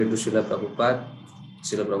To Srila Prabhupada.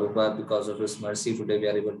 Srila Prabhupada, because of his mercy, today we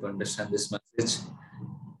are able to understand this message.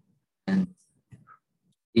 And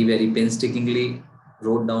he very painstakingly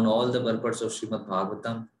wrote down all the purports of Srimad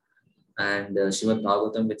Bhagavatam. And Srimad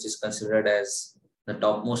Bhagavatam, which is considered as the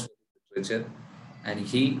topmost literature. And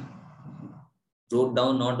he wrote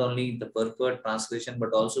down not only the purport, translation,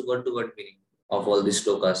 but also word-to-word meaning of all these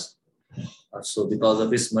slokas. So because of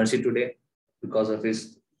his mercy today, because of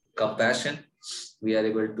his compassion, we are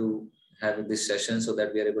able to have this session so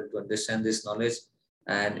that we are able to understand this knowledge.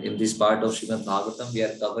 And in this part of Srimad Bhagavatam, we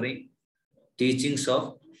are covering teachings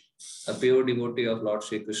of a pure devotee of Lord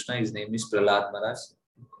Sri Krishna. His name is Prahlad Maharaj.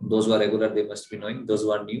 Those who are regular, they must be knowing. Those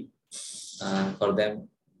who are new, for them,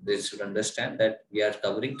 they should understand that we are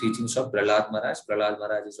covering teachings of Prahlad Maharaj. Prahlad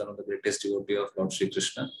Maharaj is one of the greatest devotee of Lord Sri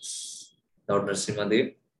Krishna, Lord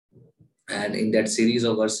Nrsimhadev. And in that series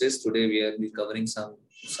of verses, today we are covering some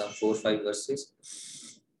 4 or 5 verses.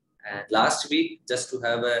 And last week, just to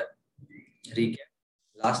have a recap,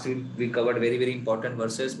 last week we covered very important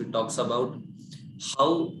verses. We talks about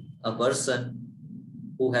how a person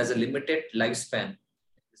who has a limited lifespan in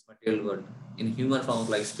this material world, in human form of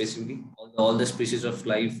life specifically, all the species of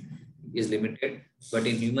life is limited, but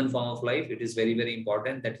in human form of life, it is very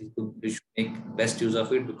important that we should make best use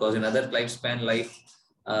of it, because in other lifespan life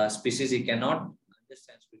species, he cannot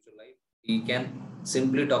understand spiritual life. He can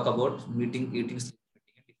simply talk about eating, sleeping,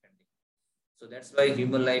 and defending. So that's why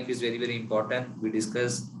human life is very important. We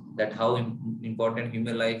discuss that how important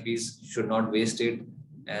human life is, should not waste it.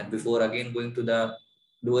 And before again going to the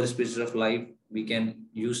lower species of life, we can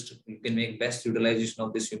make best utilization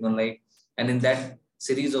of this human life. And in that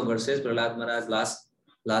series of verses, Prahlad Maharaj,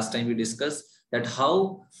 last time we discussed that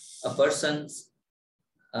how a person's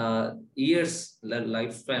years,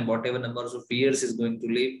 lifespan, whatever numbers of years is going to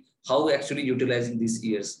live, how actually utilizing these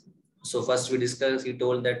years. So first we discussed, he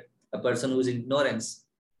told that a person who is in ignorance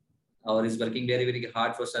or is working very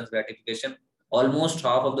hard for sense gratification, almost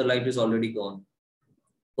half of the life is already gone.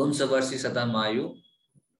 Punsavarsi satamayu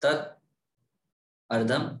tat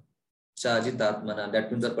ardham chajitatmana.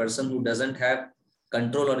 That means the person who doesn't have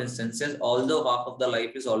control on his senses, although half of the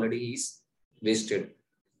life is already wasted.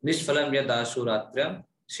 Nishphalam yadashuratyam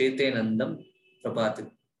shete nandam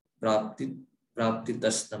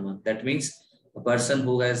praptitasnama. That means a person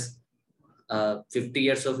who has 50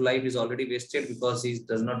 years of life is already wasted because he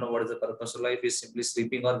does not know what is the purpose of life. He is simply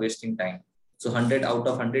sleeping or wasting time. So 100 out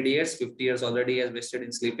of 100 years, 50 years already has wasted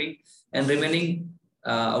in sleeping, and remaining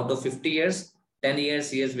out of 50 years, 10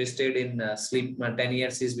 years he has wasted in sleep. 10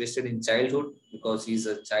 years he is wasted in childhood because he is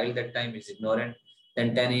a child that time, is ignorant.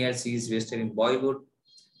 Then 10 years he is wasted in boyhood,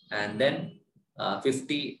 and then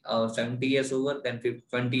 50 or 70 years over, then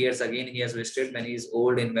 20 years again he has wasted when he is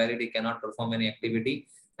old, invalid, he cannot perform any activity.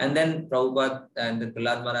 And then Prabhupada and then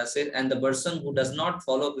Prahlad Maharaj said, and the person who does not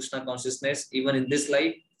follow Krishna consciousness, even in this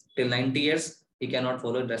life, till 90 years, he cannot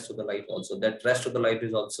follow the rest of the life also. That rest of the life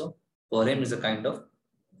is also, for him, is a kind of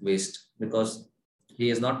waste, because he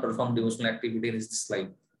has not performed devotional activity in this life.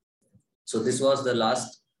 So this was the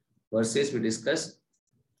last verses we discussed.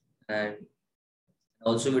 And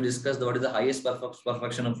also we discussed what is the highest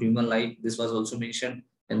perfection of human life. This was also mentioned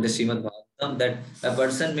in the Srimad Bhagavatam, that a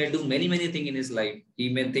person may do many things in his life. He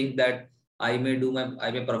may think that I may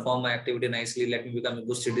perform my activity nicely, let me become a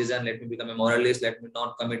good citizen, let me become a moralist, let me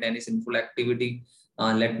not commit any sinful activity,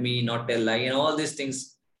 let me not tell lie, and all these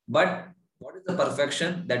things. But what is the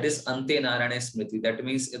perfection? That is Ante Narayana Smriti. That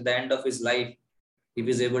means at the end of his life, if he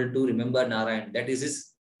is able to remember Narayan, that is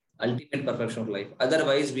his ultimate perfection of life.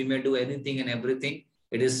 Otherwise, we may do anything and everything.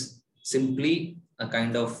 It is simply a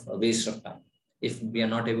kind of a waste of time if we are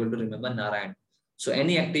not able to remember Narayan. So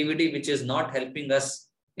any activity which is not helping us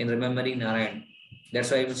in remembering Narayan, that's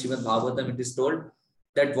why in Srimad Bhagavatam it is told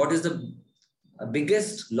that what is the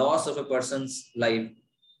biggest loss of a person's life.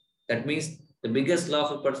 That means the biggest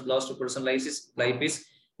loss of a person's life is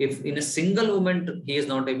if in a single moment he is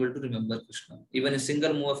not able to remember Krishna. Even a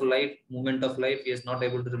single moment of life, he is not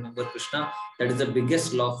able to remember Krishna. That is the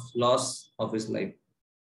biggest loss of his life.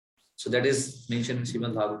 So that is mentioned in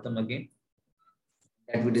Srimad Bhagavatam again.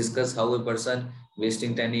 That we discuss how a person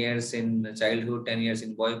wasting 10 years in childhood, 10 years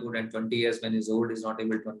in boyhood, and 20 years when he's old is not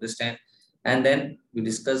able to understand. And then we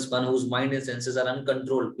discuss one whose mind and senses are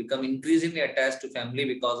uncontrolled, become increasingly attached to family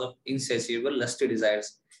because of insatiable lusty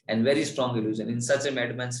desires and very strong illusion. In such a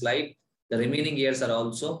madman's life, the remaining years are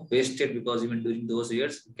also wasted, because even during those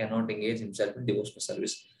years, he cannot engage himself in devotional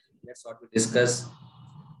service. That's what we discussed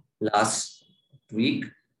last week.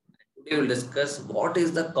 Today we'll discuss what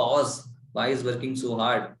is the cause, why is working so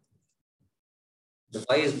hard. The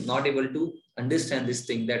why is not able to understand this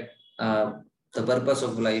thing, that The purpose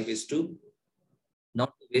of life is to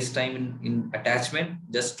not to waste time in attachment,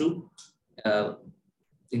 just to uh,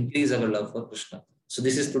 increase our love for Krishna. So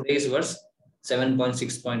this is today's verse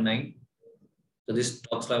 7.6.9. So this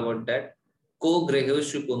talks about that. Ko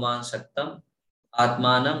grehoshu puman shaktam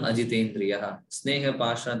atmanam ajitendriyaha sneha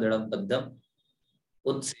pasha dadam baddam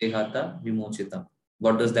utsehata vimochitam.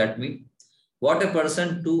 What does that mean? What a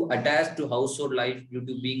person to attach to household life due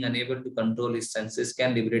to being unable to control his senses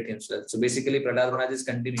can liberate himself. So basically, Prahlad Maharaj is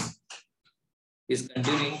continuing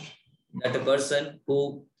that a person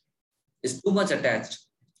who is too much attached.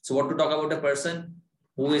 So what to talk about a person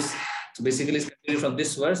who is, so basically is continuing from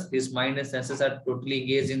this verse, his mind and senses are totally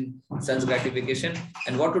engaged in sense gratification.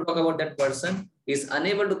 And what to talk about that person is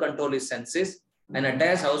unable to control his senses. An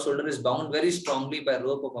attached householder is bound very strongly by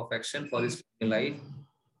rope of affection for his family life,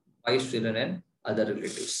 wife, children, and other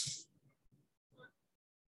relatives.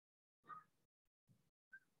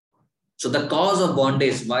 So the cause of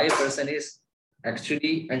bondage, why a person is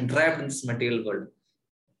actually entrapped in this material world.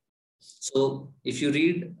 So if you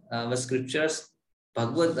read the scriptures,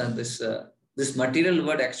 Bhagavad, this material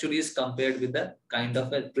world actually is compared with the kind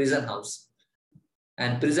of a prison house.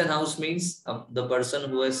 And prison house means the person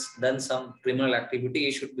who has done some criminal activity,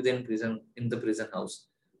 he should be in the prison house.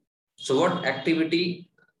 So what activity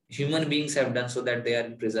human beings have done so that they are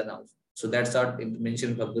in prison house? So that's what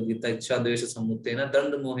mentioned in Bhagavad Gita, Ichha Dvesha Samuttena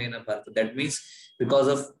Danda Mohena Bharata. That means because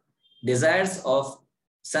of desires of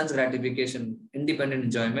sense gratification, independent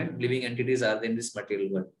enjoyment, living entities are in this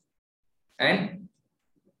material world. And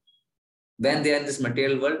when they are in this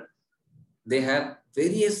material world, they have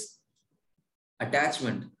various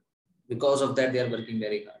attachment. Because of that, they are working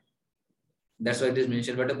very hard. That's why it is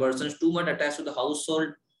mentioned. But a person is too much attached to the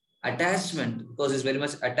household attachment, because he's very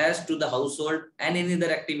much attached to the household and any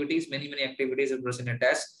other activities, many activities a person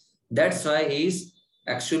attached. That's why he is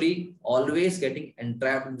actually always getting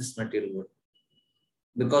entrapped in this material world.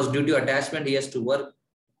 Because due to attachment, he has to work.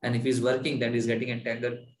 And if he's working, then he's getting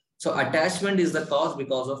entangled. So attachment is the cause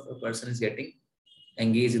because of a person is getting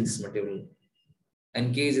engaged in this material world.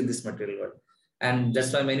 Engaged in this material world. And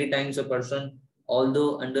that's why many times a person,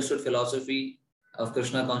 although understood philosophy of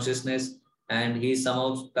Krishna consciousness, and he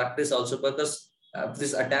somehow practice also, because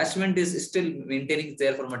this attachment is still maintaining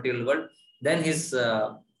there for material world, then his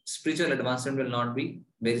spiritual advancement will not be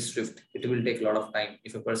very swift. It will take a lot of time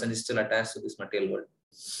if a person is still attached to this material world.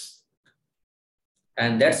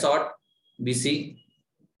 And that's what we see.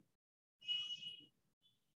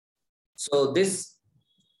 So this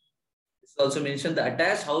is also mentioned, the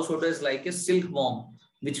attached householder is like a silk worm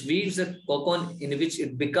which weaves a cocoon in which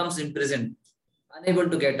it becomes imprisoned, unable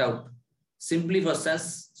to get out, simply for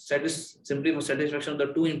satisfaction of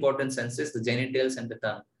the two important senses, the genitals and the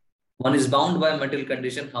tongue. One is bound by a material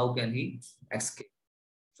condition, how can he escape?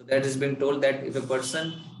 So that is being told that if a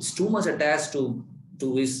person is too much attached to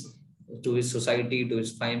his society, to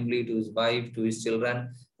his family, to his wife, to his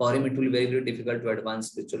children, for him it will be very, very difficult to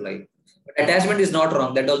advance spiritual life. But attachment is not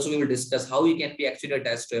wrong. That also we will discuss how he can be actually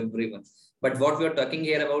attached to everyone. But what we are talking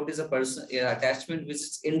here about is a person attachment which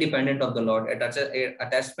is independent of the Lord,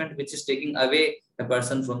 attachment which is taking away a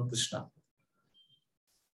person from Krishna.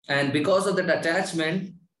 And because of that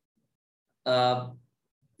attachment,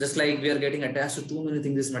 just like we are getting attached to too many things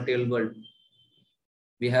in this material world.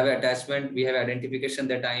 We have attachment, we have identification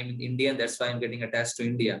that I am in Indian, that's why I'm getting attached to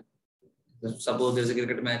India. Suppose there's a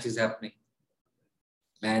cricket match is happening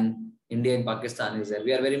and India and Pakistan is there.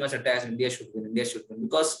 We are very much attached, India should win,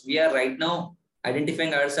 because we are right now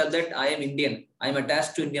identifying ourselves that I am Indian, I am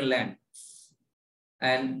attached to Indian land.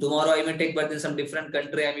 And tomorrow I may take birth in some different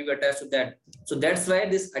country, I may be attached to that. So that's why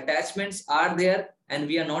these attachments are there and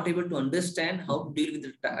we are not able to understand how to deal with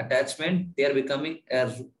the attachment. They are becoming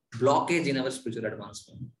a blockage in our spiritual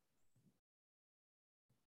advancement.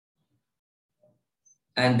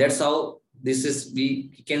 And that's how this is, we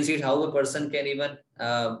can see how a person can even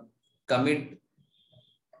commit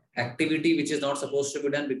activity which is not supposed to be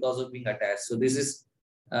done because of being attached. So this is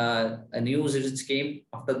a news which came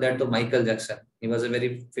after that to Michael Jackson. He was a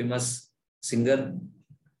very famous singer.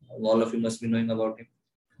 All of you must be knowing about him.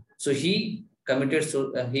 So he committed,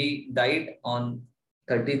 he died on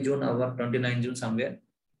 30th June or 29th June somewhere.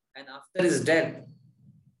 And after his death,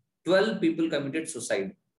 12 people committed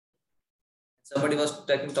suicide. Somebody was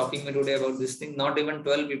talking me today about this thing. Not even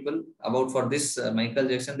 12 people. About for this Michael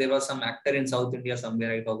Jackson, there was some actor in South India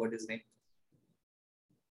somewhere. I forgot his name.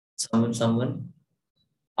 Someone.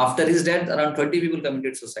 After his death, around 20 people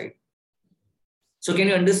committed suicide. So can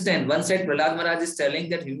you understand? One side, Prahlad Maharaj is telling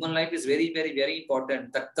that human life is very, very, very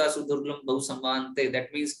important. Takta sudurlam bahu sammante.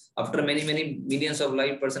 That means after many millions of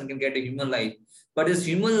life, person can get a human life. But his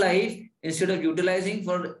human life, instead of utilizing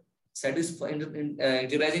for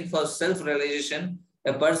utilizing for self-realization,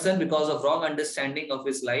 a person, because of wrong understanding of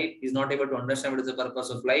his life, is not able to understand what is the purpose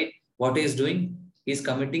of life. What he is doing? He is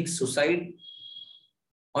committing suicide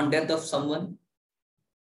on death of someone.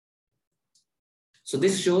 So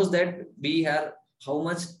this shows that we are how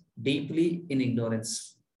much deeply in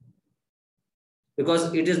ignorance.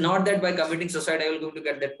 Because it is not that by committing suicide, I will going to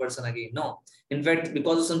get that person again. No. In fact,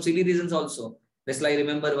 because of some silly reasons also. Just like I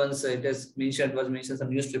remember once it was mentioned some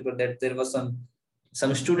newspaper that there was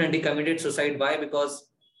some student, he committed suicide. Why? Because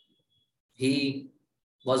he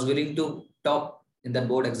was willing to top in the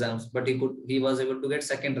board exams, but he was able to get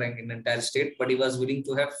second rank in the entire state, but he was willing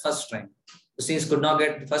to have first rank. So since could not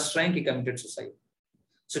get first rank, he committed suicide.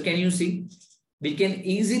 So can you see? We can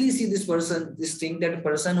easily see this thing, that a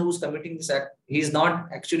person who is committing this act, he is not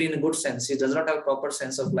actually in a good sense. He does not have a proper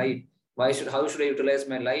sense of life. How should I utilize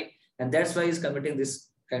my life? And that's why he's committing this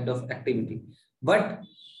kind of activity. But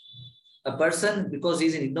a person, because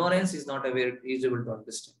he's in ignorance, is not aware, he's able to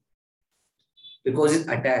understand. Because he's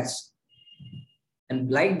attached. And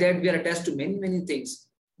like that, we are attached to many, many things.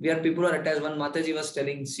 People are attached. One Mataji was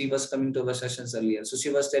telling, she was coming to our sessions earlier. So she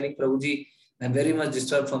was telling, Prabhuji, I'm very much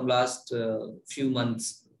disturbed from last few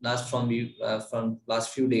months, from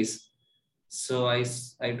last few days. So I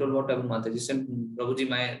told, what happened, Mataji? She said, Prabhuji,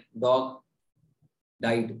 my dog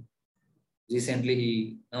died. Recently,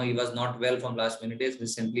 he was not well from last many days.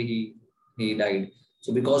 Recently, he died.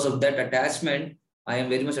 So because of that attachment, I am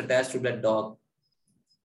very much attached to that dog.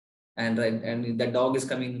 And that dog is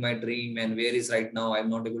coming in my dream, and where is right now? I'm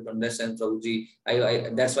not able to understand, Prabhuji.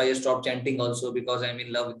 That's why I stopped chanting also, because I'm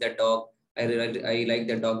in love with that dog. I like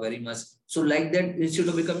that dog very much. So like that, instead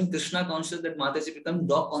of becoming Krishna conscious, that Mataji become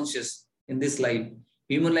dog conscious in this life.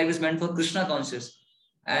 Human life is meant for Krishna conscious.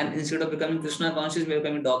 And instead of becoming Krishna conscious, we are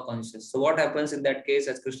becoming dog conscious. So what happens in that case,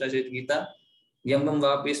 as Krishna said in Gita, Yambam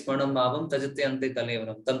vapi smarnam bhavam tajate ante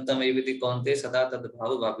kalevram tam tam eviti konte sada tad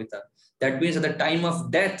bhava bhavita. That means at the time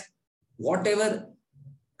of death, whatever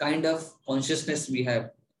kind of consciousness we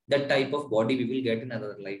have, that type of body we will get in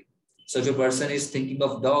another life. So if a person is thinking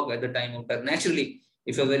of dog at the time of death, naturally,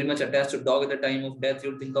 if you're very much attached to dog at the time of death,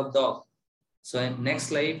 you'll think of dog. So in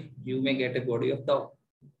next life, you may get a body of dog.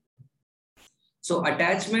 So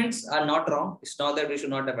attachments are not wrong. It's not that we should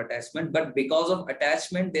not have attachment, but because of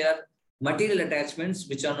attachment, there are material attachments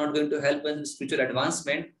which are not going to help us in spiritual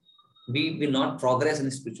advancement. We will not progress in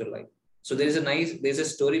spiritual life. So there's a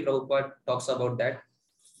story Prabhupada talks about that.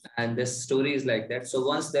 And this story is like that. So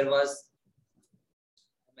once there was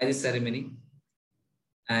a marriage ceremony,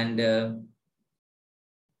 and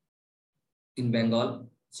in Bengal,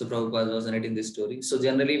 so Prabhupada was narrating this story. So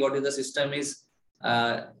generally what is the system is,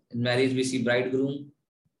 in marriage, we see bridegroom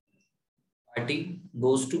party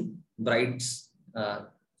goes to bride's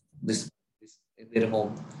their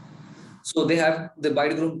home. So they have the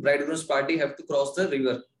bridegroom's party have to cross the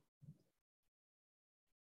river.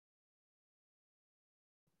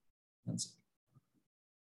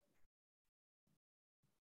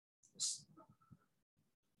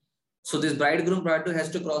 So this bridegroom party has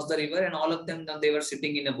to cross the river, and all of them, they were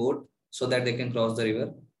sitting in a boat so that they can cross the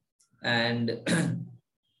river. And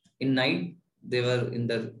in night they were in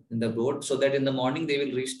the boat, so that in the morning they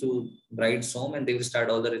will reach to bride's home and they will start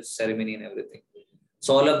all the ceremony and everything.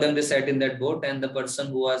 So all of them, they sat in that boat, and the person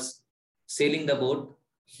who was sailing the boat,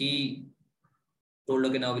 he told,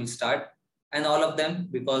 okay, now we'll start. And all of them,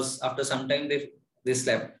 because after some time they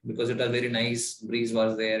slept, because it was very nice breeze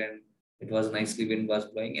was there and it was nicely wind was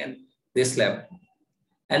blowing, and they slept.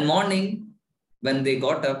 And morning when they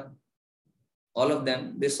got up, all of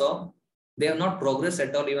them, they saw they have not progressed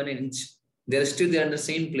at all, even an inch. They are still there in the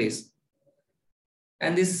same place.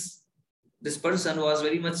 And this person was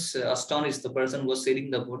very much astonished. The person who was sailing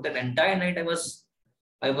the boat. That entire night I was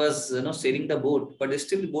sailing the boat, but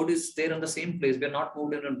still the boat is there on the same place. We are not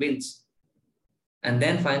moved in on winds. And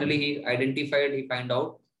then finally he found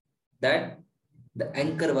out that the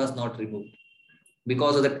anchor was not removed.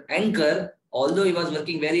 Because of that anchor, although he was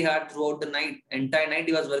working very hard throughout the night, entire night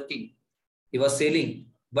he was working, he was sailing,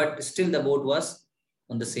 but still the boat was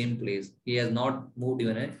on the same place. He has not moved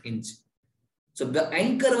even an inch. So the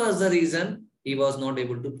anchor was the reason he was not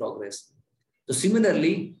able to progress. So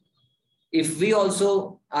similarly, if we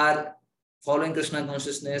also are following Krishna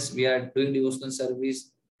consciousness, we are doing devotional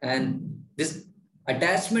service, and this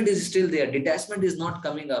attachment is still there, detachment is not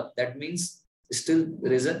coming up, that means still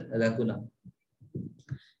there is a lacuna.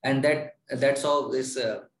 And that's how this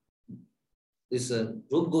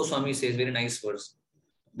Rup Goswami says, very nice verse,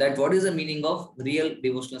 that what is the meaning of real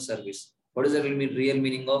devotional service? What is the real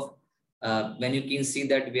meaning of when you can see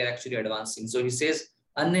that we are actually advancing. So he says,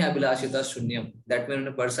 Anya Abhilashita Shunyam. That means when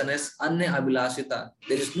a person is Anya Abhilashita,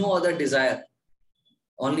 there is no other desire.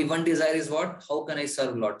 Only one desire is what? How can I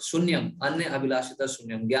serve Lord? Shunyam, Anya Abhilashita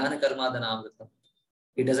Shunyam, Jnana Karma Dhanamritam.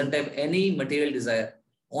 He doesn't have any material desire.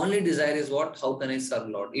 Only desire is what? How can I serve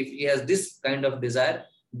Lord? If he has this kind of desire,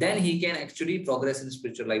 then he can actually progress in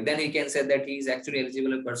spiritual life. Then he can say that he is actually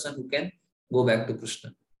eligible a person who can go back to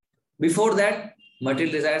Krishna. Before that,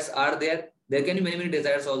 material desires are there. There can be many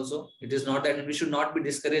desires also. It is not that we should not be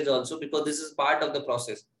discouraged also, because this is part of the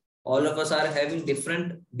process. All of us are having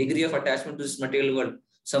different degree of attachment to this material world.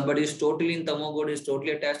 Somebody is totally in Tamogod, is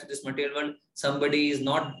totally attached to this material world. Somebody is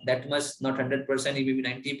not that much, not 100%, he may be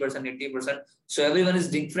 90%, 80%. So everyone is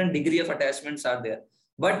different degree of attachments are there.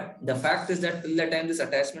 But the fact is that till the time this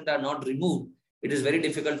attachment are not removed, it is very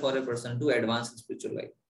difficult for a person to advance in spiritual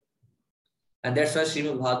life. And that's why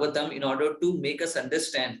Srimad Bhagavatam, in order to make us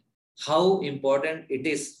understand how important it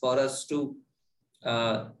is for us to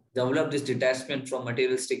develop this detachment from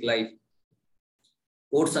materialistic life,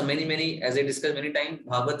 quotes are many, as I discussed many times,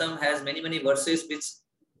 Bhagavatam has many verses which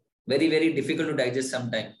very difficult to digest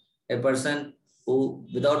sometimes. A person who,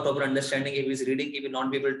 without proper understanding, if he is reading, he will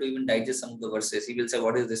not be able to even digest some of the verses. He will say,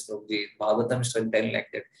 what is this? Bhagavatam is telling like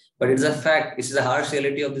that. But it's a fact. This is a harsh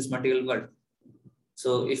reality of this material world.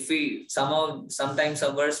 So if we sometimes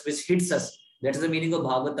some verse which hits us, that is the meaning of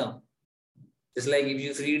Bhagavatam. Just like if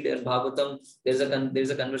you read Bhagavatam, there's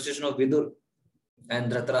a conversation of Vidur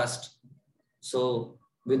and Dhritarashtra. So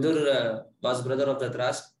Vidur was brother of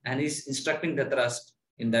Dhritarashtra, and he's instructing Dhritarashtra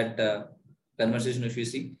in that conversation, if you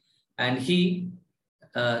see. And he,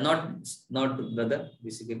 not brother,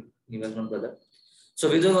 basically, he was not brother. So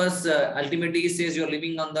Vidur was ultimately, he says, you're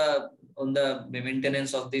living on the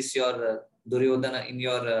maintenance of this, your Duryodhana, in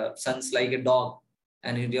your sons like a dog,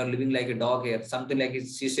 and you're living like a dog here. Something like it,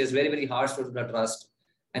 she says very harsh words to Dhritarashtra.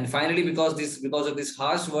 And finally, because of these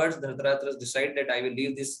harsh words, Dhritarashtra decided that I will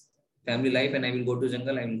leave this family life and I will go to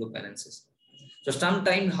jungle, I will go penances. So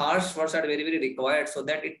sometimes harsh words are very required so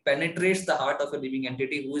that it penetrates the heart of a living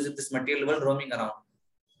entity who is in this material world roaming around.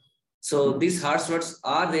 So these harsh words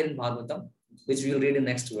are there in Bhagavatam, which we will read in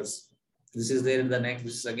next verse. This is there in the next.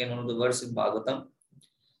 This is again one of the verses in Bhagavatam.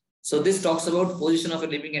 So this talks about position of a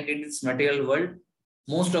living entity in this material world.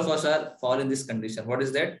 Most of us are fall in this condition. What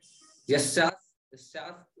is that? Yasyat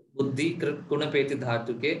buddhi kunapeti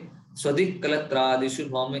dhatuke swadik kalatradishu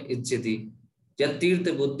bhaume ijjati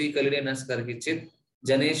yatirth buddhi kalire naskar kichit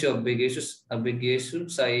janeshu abhigeshu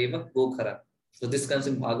saeva gokhara. So this comes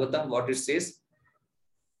in Bhagavatam. What it says?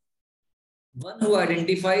 One who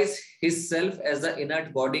identifies his self as the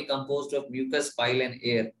inert body composed of mucus, bile, and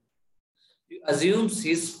air, he assumes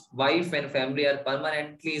his wife and family are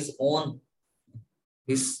permanently his own,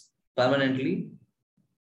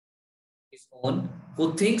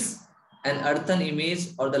 who thinks an earthen image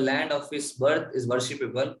or the land of his birth is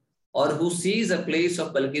worshipable, or who sees a place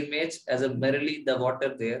of pilgrimage as a merely the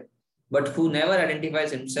water there, but who never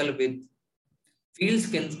identifies himself with, feels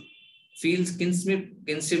kinship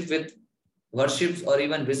with, worships or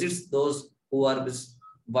even visits those who are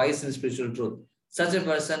wise in spiritual truth. Such a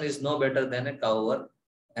person is no better than a cow or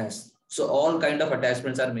ass. So all kind of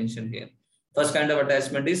attachments are mentioned here. First kind of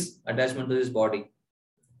attachment is attachment to this body.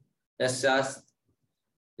 That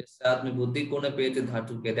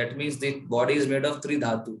means the body is made of three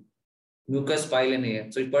dhatu: mucus, bile, and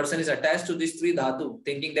air. So if person is attached to these three dhatu,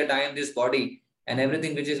 thinking that I am this body and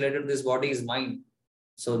everything which is related to this body is mine,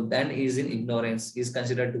 so then he is in ignorance. He is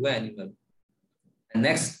considered to be an animal. And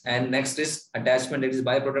next is attachment. It is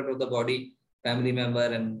byproduct of the body, family member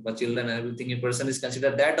and children and everything. A person is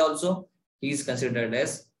considered that also, he is considered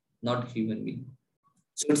as not human being.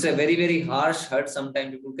 So it's a very harsh hurt.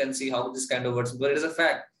 Sometimes people can see how this kind of works, but it is a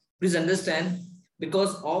fact. Please understand,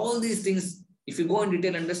 because all these things, if you go in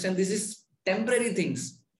detail, understand this is temporary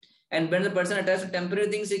things. And when the person attached to temporary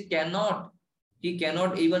things, he cannot,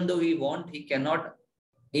 even though he cannot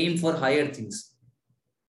aim for higher things.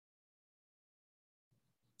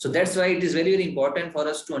 So that's why it is very important for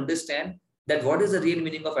us to understand that what is the real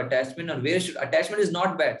meaning of attachment, or where should attachment is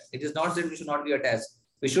not bad. It is not that we should not be attached.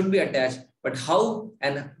 We should be attached, but how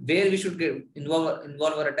and where we should involve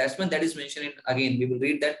our attachment, that is mentioned in, again, we will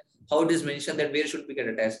read that how it is mentioned that where should we get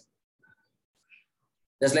attached.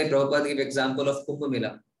 Just like Prabhupada gave example of Kumbh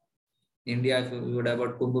Mela. In India, if you would have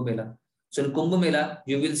about Kumbh Mela. So in Kumbh Mela,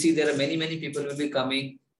 you will see there are many people will be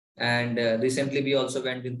coming. And recently we also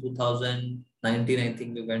went in 2019, I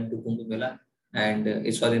think we went to Kumbh Mela, and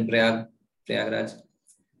it's all in Prayagraj.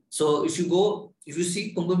 So if you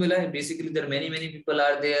see Kumbh Mela, basically there are many people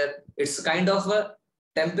are there. It's kind of a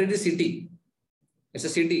temporary city. It's a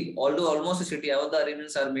city, although almost a city. All the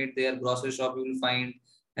arrangements are made there. Grocery shop you will find,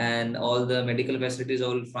 and all the medical facilities you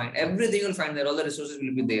will find. Everything you will find there. All the resources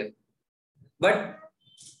will be there. But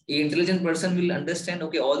an intelligent person will understand,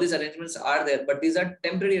 okay, all these arrangements are there, but these are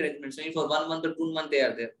temporary arrangements. Maybe for 1 month or 2 months they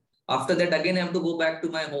are there. After that, again, I have to go back to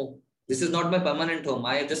my home. This is not my permanent home.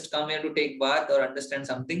 I have just come here to take bath or understand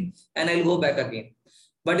something, and I'll go back again.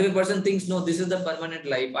 But if a person thinks, no, this is the permanent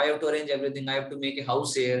life, I have to arrange everything. I have to make a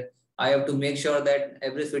house here. I have to make sure that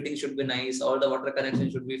every fitting should be nice. All the water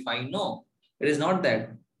connection should be fine. No, it is not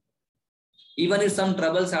that. Even if some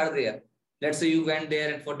troubles are there, let's say you went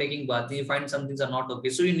there and for taking bath, you find some things are not okay.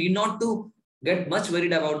 So you need not to get much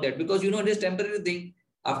worried about that, because you know it is temporary thing.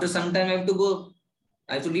 After some time, I have to go.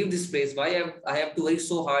 I have to leave this place. Why I have to worry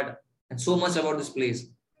so hard and so much about this place?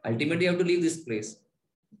 Ultimately, I have to leave this place.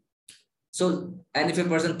 So, and if a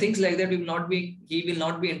person thinks like that, he will not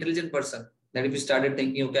be intelligent person. That if he started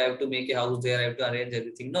thinking, okay, I have to make a house there, I have to arrange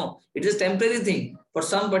everything. No, it is a temporary thing. For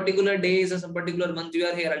some particular days or some particular month you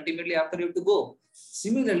are here. Ultimately, after you have to go.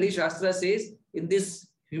 Similarly, Shastra says in this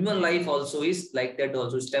human life also is like that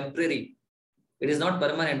also. It's temporary. It is not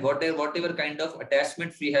permanent. Whatever kind of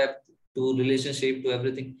attachment we have to relationship, to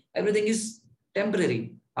everything is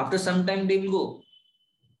temporary. After some time, they will go.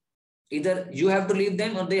 Either you have to leave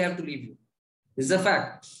them or they have to leave you. This is a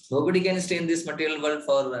fact. Nobody can stay in this material world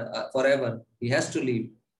for forever. He has to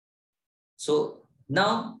leave. So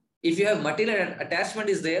now, if you have material attachment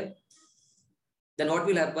is there, then what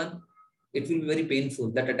will happen? It will be very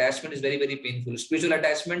painful. That attachment is very, very painful. Spiritual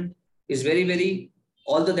attachment is very, very,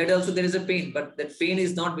 although that also there is a pain, but that pain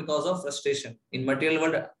is not because of frustration. In material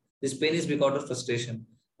world, this pain is because of frustration.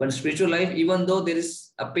 But in spiritual life, even though there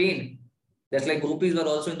is a pain, that's like gopis were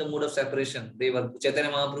also in the mood of separation.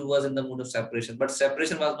 Chaitanya Mahaprabhu was in the mood of separation, but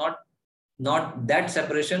separation was not that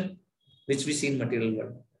separation which we see in material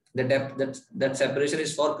world. That separation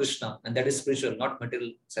is for Krishna, and that is spiritual, not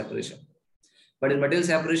material separation. But in material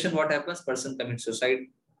separation, what happens? Person commits suicide.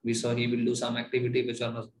 We saw he will do some activity which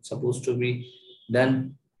are not supposed to be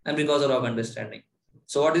done, and because of wrong understanding.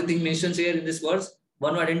 So what do you think mentions here in this verse?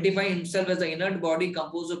 One who identify himself as the inert body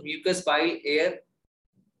composed of mucus, bile, air,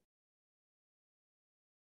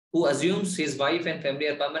 who assumes his wife and family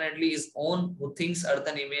are permanently his own, who thinks earth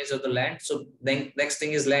an image of the land. So then next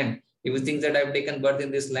thing is land. If you think that I've taken birth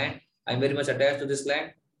in this land, I'm very much attached to this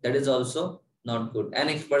land, that is also not good. And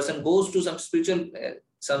if a person goes to some spiritual,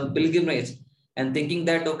 some pilgrimage and thinking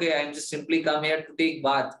that, okay, I'm just simply come here to take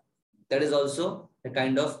bath, that is also a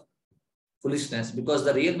kind of foolishness, because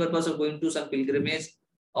the real purpose of going to some pilgrimage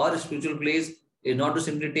or a spiritual place is not to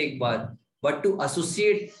simply take bath, but to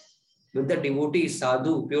associate with the devotees,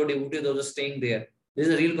 sadhu, pure devotees, those are staying there. This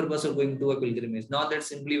is the real purpose of going to a pilgrimage. Not that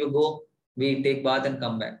simply we go, we take bath and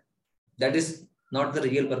come back. That is not the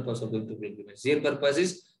real purpose of going to pilgrimage. Real purpose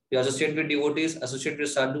is to associate with devotees, associate with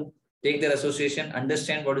sadhu, take their association,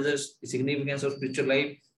 understand what is the significance of spiritual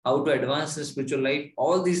life, how to advance in spiritual life.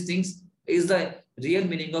 All these things is the real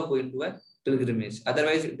meaning of going to a pilgrimage.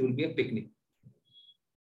 Otherwise, it will be a picnic.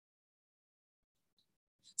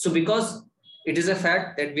 So because it is a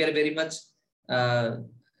fact that we are very much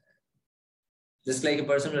just like a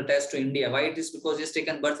person who attached to India. Why it is? Because he's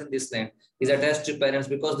taken birth in this land. He's attached to parents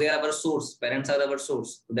because they are our source. Parents are our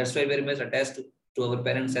source. So that's why very much attached to our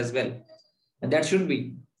parents as well. And that should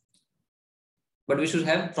be. But we should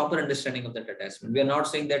have proper understanding of that attachment. We are not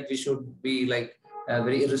saying that we should be like a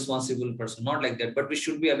very irresponsible person. Not like that. But we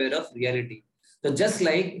should be aware of reality. So just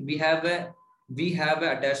like we have an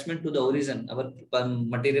attachment to the origin, our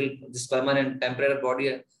material, this permanent temporary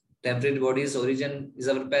body's origin is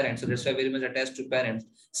our parents. So that's why very much attached to parents.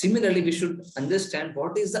 Similarly, we should understand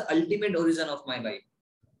what is the ultimate origin of my life.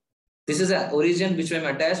 This is an origin which I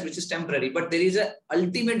am attached, which is temporary, but there is an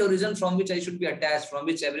ultimate origin from which I should be attached, from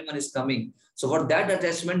which everyone is coming. So for that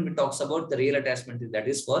attachment, we talks about the real attachment, that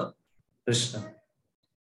is for Krishna.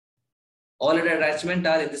 All attachment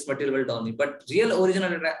are in this material world only, but real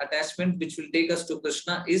original attachment which will take us to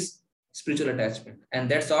Krishna is spiritual attachment, and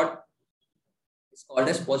that's what is called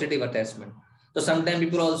as positive attachment. So sometimes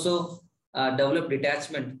people also develop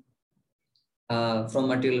detachment from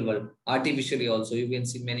material world artificially. Also, you can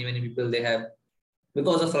see many people, they have,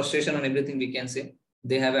 because of frustration and everything, we can say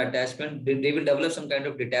they have attachment. They will develop some kind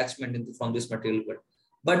of detachment from this material world,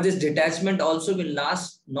 but this detachment also will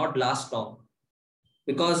not last long,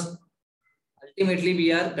 because ultimately,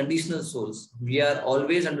 we are conditional souls. We are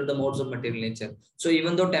always under the modes of material nature. So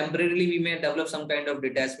even though temporarily we may develop some kind of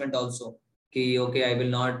detachment also, okay, I will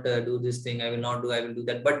not do this thing, I will do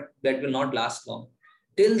that, but that will not last long.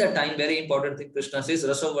 Till the time, very important thing, Krishna says,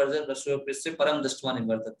 Raso Varjan, Raso Prisya, Param Dastvan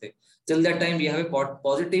Invartate. Till that time, we have a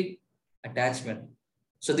positive attachment.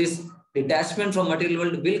 So this detachment from material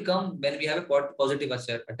world will come when we have a positive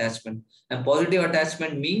attachment. And positive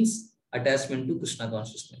attachment means attachment to Krishna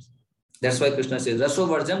consciousness. That's why Krishna says, Raso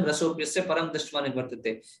Varjam, Raso Pyasya Param Dashtva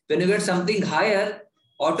Nivartate. When you get something higher,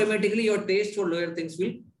 automatically your taste for lower things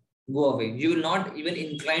will go away. You will not even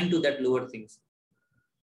incline to that lower things.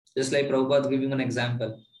 Just like Prabhupada giving an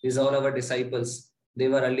example. These are all our disciples. They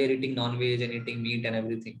were earlier eating non-veg and eating meat and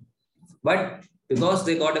everything. But because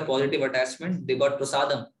they got a positive attachment, they got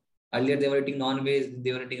prasadam. Earlier they were eating non-veg,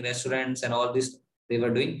 they were eating restaurants and all this they were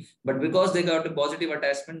doing. But because they got a positive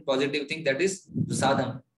attachment, positive thing, that is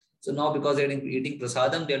prasadam. So now because they're eating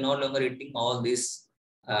prasadam, they're no longer eating all these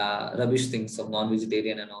rubbish things of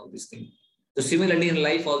non-vegetarian and all these things. So similarly in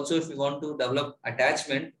life also, if we want to develop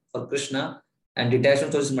attachment for Krishna and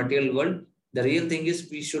detachment from this material world, the real thing is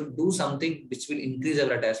we should do something which will increase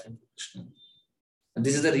our attachment to Krishna. And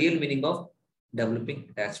this is the real meaning of developing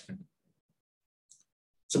attachment.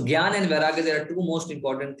 So Gyan and Vairagya, there are two most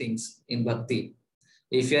important things in Bhakti.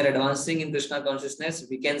 If you are advancing in Krishna consciousness,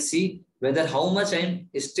 we can see whether how much I am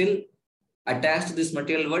still attached to this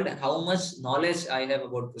material world and how much knowledge I have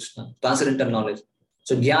about Krishna, transcendental knowledge.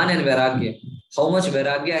 So Gyan and Vairagya, how much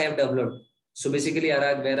Vairagya I have developed. So basically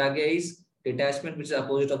Vairagya is detachment, which is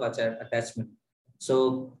opposite of attachment.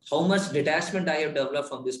 So how much detachment I have developed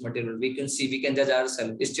from this material, we can see, we can judge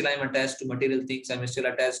ourselves. Still I am attached to material things. I am still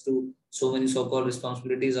attached to so many so-called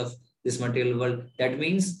responsibilities of this material world. That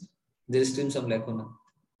means there is still some lacuna.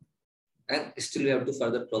 And still we have to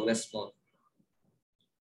further progress more.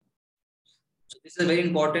 So this is a very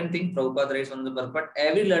important thing. Prabhupada writes on the purport.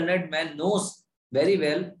 Every learned man knows very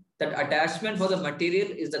well that attachment for the material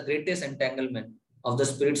is the greatest entanglement of the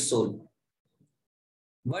spirit's soul.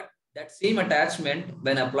 But that same attachment,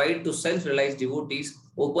 when applied to self-realized devotees,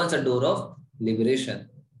 opens a door of liberation.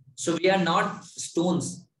 So we are not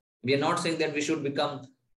stones. We are not saying that we should become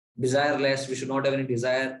desireless. We should not have any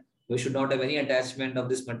desire. We should not have any attachment of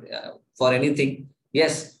this for anything.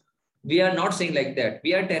 Yes, we are not saying like that.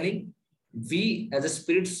 We are telling we as a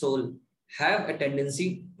spirit soul have a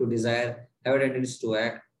tendency to desire, have a tendency to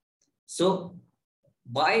act. So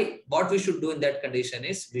what we should do in that condition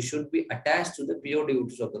is we should be attached to the pure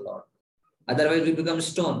devotees of the Lord. Otherwise we become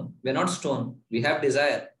stone. We are not stone. We have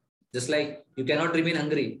desire. Just like you cannot remain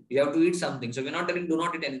hungry. You have to eat something. So we're not telling do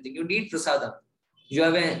not eat anything. You need prasadam. You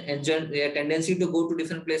have a tendency to go to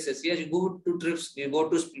different places. Yes, you go to trips. You go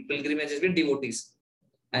to pilgrimages with devotees.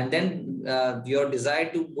 And then your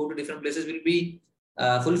desire to go to different places will be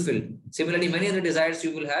fulfilled. Similarly, many other desires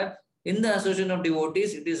you will have. In the association of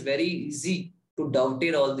devotees, it is very easy to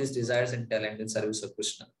dovetail all these desires and talent in service of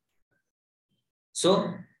Krishna.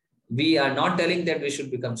 So we are not telling that we should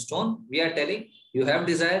become stone. We are telling you have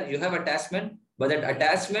desire, you have attachment, but that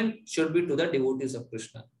attachment should be to the devotees of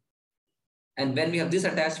Krishna. And when we have this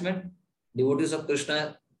attachment, devotees of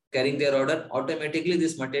Krishna carrying their order, automatically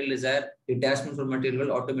this material desire, detachment from material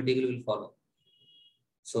will automatically will follow.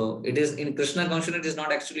 So it is in Krishna consciousness, it is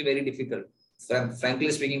not actually very difficult.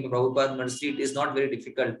 Frankly speaking, Prabhupada mercy, it is not very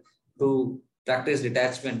difficult to practice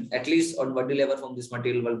detachment, at least on body level from this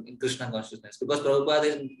material world in Krishna consciousness. Because Prabhupada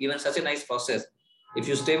is given such a nice process. If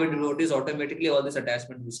you stay with devotees, automatically all this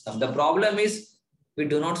attachment will come. The problem is we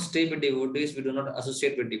do not stay with devotees, we do not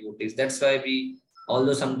associate with devotees. That's why we,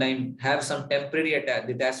 although sometimes have some temporary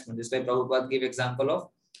detachment. This is why Prabhupada gave example of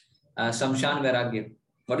Samshan Vairagya.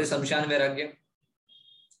 What is Samshan Vairagya?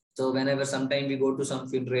 So whenever sometime we go to some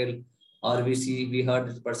funeral or we heard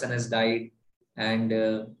this person has died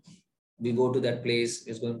and we go to that place,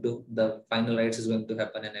 the final rites is going to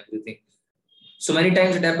happen and everything. So many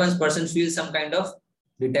times it happens, person feels some kind of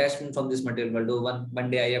detachment from this material world. Oh,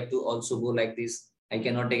 one day I have to also go like this. I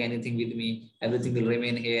cannot take anything with me. Everything will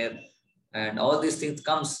remain here. And all these things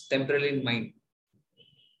comes temporarily in mind.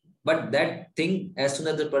 But that thing, as soon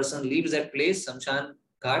as the person leaves that place, Samshan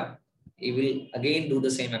Ghat, he will again do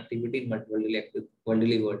the same activity in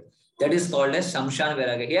worldly world. That is called as Samshan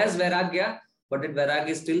Vairagya. He has Vairagya, but that Vairagya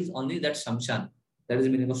is still only that Samshan. That is the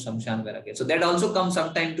meaning of Samshan Vairagya. So that also comes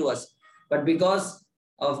sometime to us. But because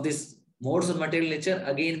of this modes of material nature,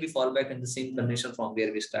 again we fall back in the same condition from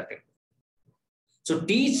where we started. So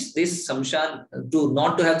teach this Samshan,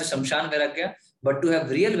 not to have the Samshan Vairagya, but to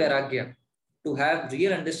have real Vairagya, to have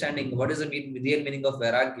real understanding what is the real meaning of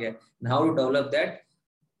Vairagya and how to develop that.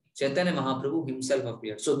 Chaitanya Mahaprabhu himself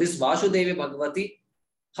appeared. So this Vasudevi Bhagavati,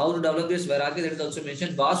 how to develop this Vairagya, that is also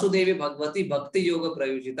mentioned. Vasudevi Bhagavati Bhakti Yoga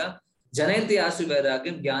Prayojita Janayati Asu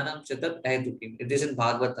Vairagyam Jnanam Chatat Ahetukim. It is in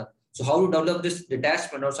Bhagavatam. So how to develop this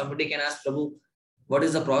detachment, or somebody can ask Prabhu, what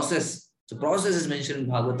is the process? The process is mentioned in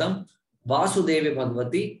Bhagavatam. Vasudevi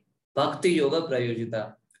Bhagavati Bhakti Yoga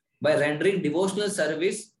Prayojita. by rendering devotional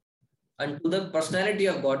service unto the personality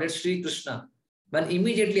of Godhead Sri Krishna, one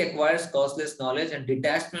immediately acquires causeless knowledge and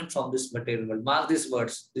detachment from this material world. Mark these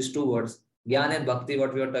words, these two words, Gyan and Bhakti,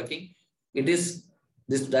 what we are talking. It is,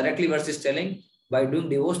 this directly verse is telling, by doing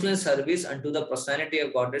devotional service unto the personality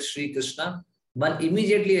of Godhead Sri Krishna, one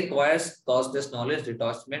immediately acquires causeless knowledge,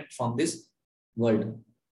 detachment from this world.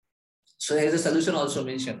 So here is a solution also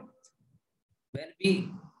mentioned. When we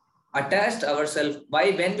attached ourselves,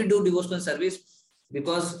 why when we do devotional service?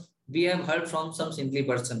 Because we have heard from some saintly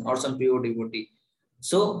person or some pure devotee.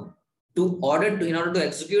 So in order to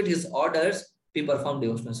execute his orders, we perform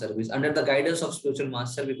devotional service. Under the guidance of spiritual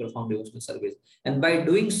master, we perform devotional service. And by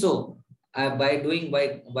doing so,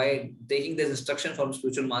 by taking this instruction from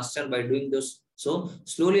spiritual master, by doing this, so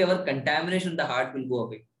slowly our contamination in the heart will go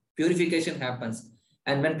away. Purification happens.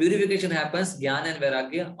 And when purification happens, Jnana and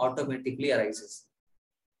Vairagya automatically arises.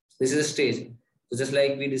 This is a stage. So just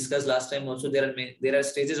like we discussed last time also, there are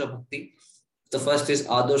stages of bhakti. The first is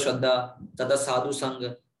Ado Shraddha, Tata Sadhu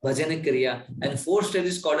Sangha, Bhajana Kriya, and fourth stage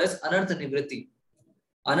is called as Anartha Nivritti.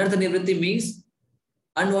 Anartha Nivritti means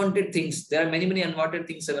unwanted things. There are many unwanted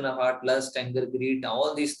things in our heart, lust, anger, greed,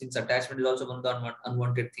 all these things. Attachment is also one of the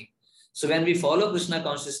unwanted thing. So when we follow Krishna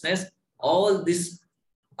consciousness, all this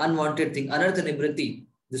unwanted thing, Anartha Nivritti,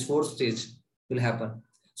 this fourth stage will happen.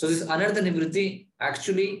 So this Anartha Nivritti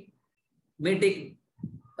actually may take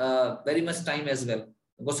very much time as well.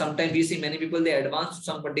 Because sometimes we see many people, they advance to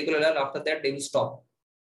some particular level, after that they will stop.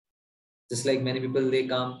 Just like many people, they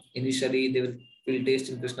come, initially they will feel taste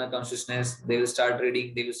in Krishna consciousness, they will start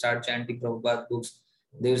reading, they will start chanting Prabhupada books,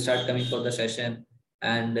 they will start coming for the session,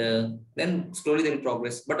 and then slowly they will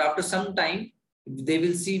progress. But after some time,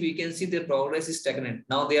 we can see their progress is stagnant.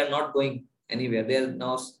 Now they are not going anywhere. They are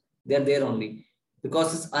there only.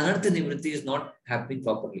 Because this Anartha Nivritti is not happening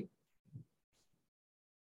properly.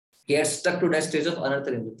 He has stuck to that stage of Anartha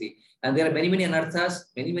Nivritti. And there are many anarthas,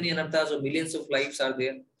 or millions of lives are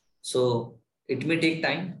there. So it may take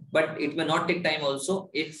time, but it may not take time also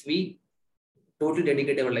if we totally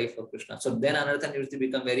dedicate our life for Krishna. So then Anartha Nivritti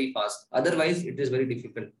become very fast. Otherwise, it is very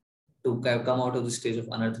difficult to come out of the stage of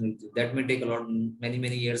Anartha Nivritti. That may take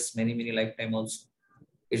many years, many lifetime also,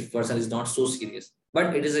 if person is not so serious.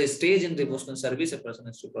 But it is a stage in devotional service a person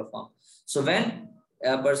has to perform. So when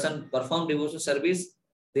a person performs devotional service,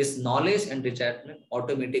 this knowledge and detachment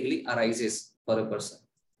automatically arises for a person.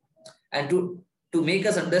 And to make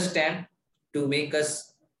us understand, to make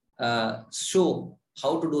us show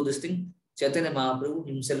how to do this thing, Chaitanya Mahaprabhu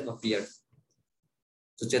himself appeared.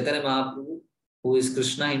 So Chaitanya Mahaprabhu, who is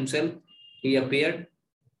Krishna himself, he appeared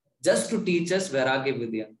just to teach us Vairagya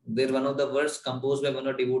Vidya. There one of the verse composed by one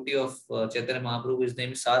of the devotee of Chaitanya Mahaprabhu, his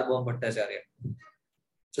name is Sarvabhauma Bhattacharya.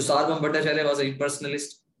 So Sarvabhauma Bhattacharya was an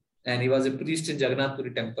impersonalist, and he was a priest in Jagannath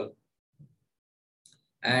Puri temple.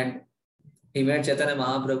 And he met Chaitanya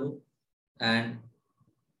Mahaprabhu, and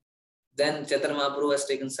then Chaitanya Mahaprabhu has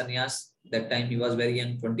taken sannyas. That time he was very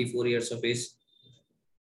young, 24 years of age.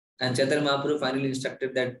 And Chaitanya Mahaprabhu finally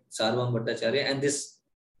instructed that Sarvabhauma Bhattacharya, and this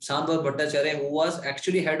Sarvabhauma Bhattacharya, who was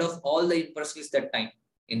actually head of all the impersonalists that time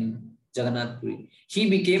in Jagannath Puri, he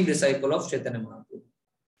became disciple of Chaitanya Mahaprabhu.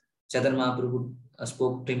 Chaitanya Mahaprabhu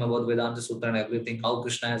spoke to him about Vedanta Sutra and everything, how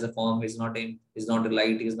Krishna has a form, is not a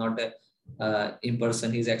light, he is not a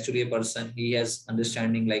imperson, he is actually a person, he has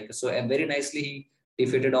understanding like. So very nicely he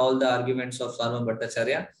defeated all the arguments of Sarvabhauma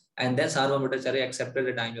Bhattacharya, and then Sarvabhauma Bhattacharya accepted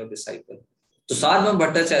that I am your disciple. So Sarvabhauma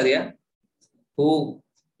Bhattacharya, who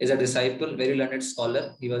is a disciple, very learned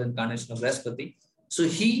scholar, he was incarnation of Brihaspati. So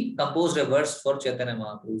he composed a verse for Chaitanya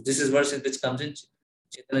Mahaprabhu. This is verse which comes in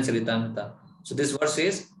Chaitanya Charitamrita. So this verse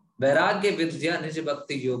says, Vairagya Vidya Nij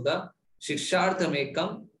Bhakti Yoga Shikshartham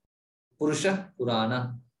Ekam Purusha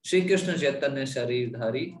Purana Shri Krishna Chaitanya Sharir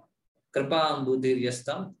Dhari Kripam Buddhir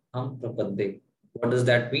Yastam Ham Prapadde. What does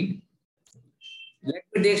that mean? Let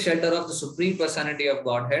me take shelter of the Supreme Personality of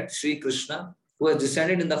Godhead, Sri Krishna, who has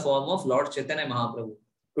descended in the form of Lord Chaitanya Mahaprabhu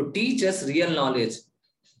to teach us real knowledge,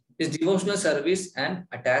 his devotional service and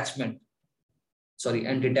detachment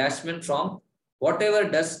from whatever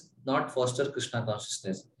does not foster Krishna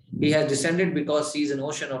consciousness. He has descended because he is an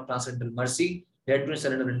ocean of transcendental mercy. Let me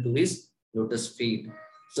surrender into his lotus feet.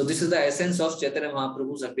 So this is the essence of Chaitanya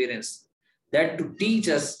Mahaprabhu's appearance, that to teach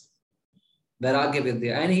us Vairagya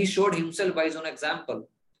Vidya. And he showed himself by his own example.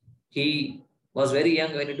 He was very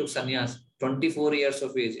young when he took sannyas, 24 years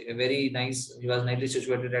of age, he was nicely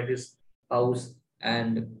situated at his house,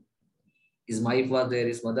 and his wife was there,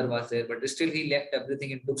 his mother was there, but still he left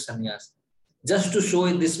everything and took sannyas, just to show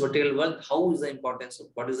in this material world what is the importance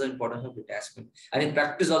of detachment. And in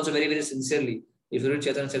practice also very sincerely. If you read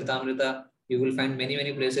Chaitanya Charitamrita, you will find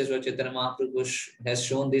many places where Chaitanya Mahaprabhu has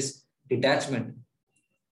shown this detachment.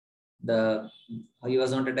 He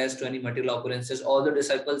was not attached to any material opulences. All the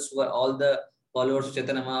disciples were, all the followers of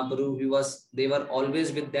Chaitanya Mahaprabhu, they were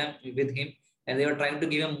always with him, and they were trying to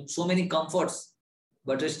give him so many comforts,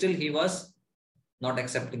 but still he was not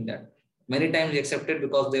accepting that. Many times he accepted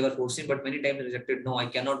because they were forcing, but many times he rejected. No, I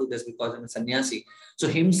cannot do this because I'm a sannyasi. So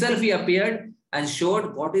himself he appeared and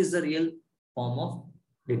showed what is the real form of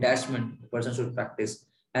detachment a person should practice.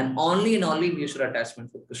 And only mutual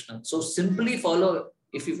attachment for Krishna. So simply follow,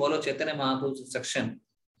 if you follow Chaitanya Mahaprabhu's instruction,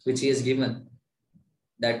 which he has given,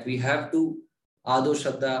 that we have to Ado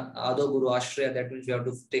Shraddha, Ado Guru Ashraya, that means we have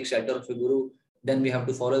to take shelter of a Guru, then we have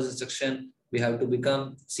to follow his instruction, we have to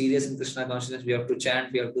become serious in Krishna consciousness, we have to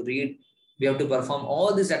chant, we have to read, we have to perform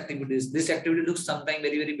all these activities. This activity looks sometimes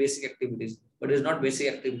very basic activities, but it is not basic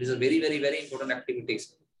activities, it's very important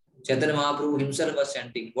activities. Chaitanya Mahaprabhu himself was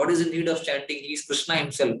chanting. What is the need of chanting? He is Krishna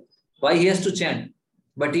himself. Why he has to chant?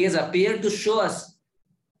 But he has appeared to show us,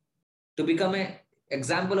 to become an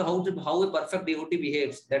example of how a perfect devotee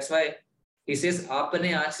behaves. That's why he says,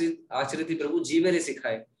 Aapne achariti Prabhu jeevere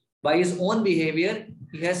sikhaye. By his own behavior,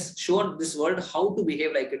 he has shown this world how to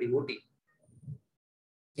behave like a devotee.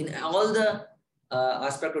 In all the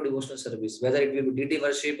aspect of devotional service, whether it will be deity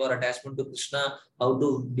worship or attachment to Krishna, how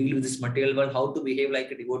to deal with this material world, how to behave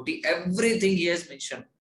like a devotee, everything he has mentioned.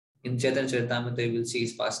 In Chaitanya Charitamrita, you will see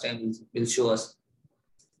his pastime will show us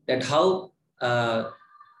that how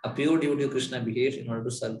a pure devotee of Krishna behaves in order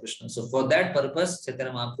to serve Krishna. So for that purpose,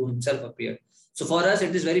 Chaitanya Mahaprabhu himself appeared. So for us,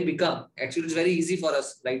 it is actually it's very easy for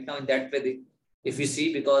us right now in that way, if we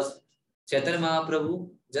see, because Chaitanya Mahaprabhu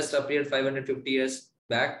just appeared 550 years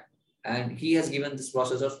back, and he has given this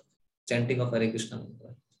process of chanting of Hare Krishna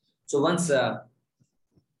mantra. So once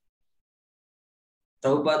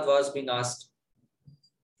Prabhupada was being asked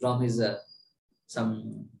from his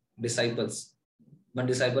some disciples, one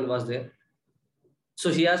disciple was there. So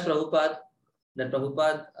he asked Prabhupada that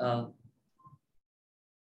Prabhupada,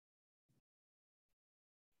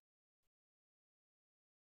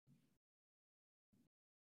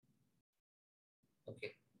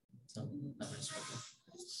 okay.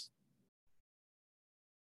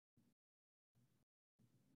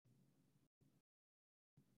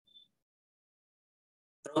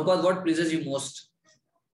 Prabhupada, what pleases you most?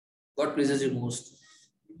 What pleases you most?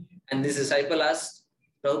 And this disciple asked,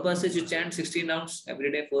 Prabhupada says you chant 16 rounds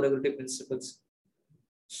every day, 4 regulative principles.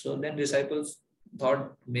 So then disciples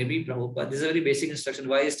thought, maybe Prabhupada, this is a very basic instruction.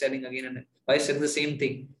 Why is telling again and why is telling the same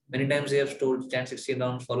thing? Many times they have told chant 16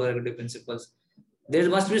 rounds, follow regulative principles. There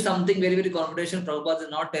must be something very confrontational Prabhupada is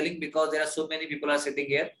not telling, because there are so many people are sitting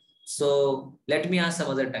here. So let me ask some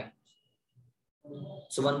other time.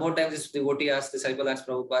 So one more time, this devotee asked, disciple asked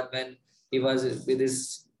Prabhupada when he was with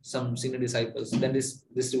his some senior disciples. Then this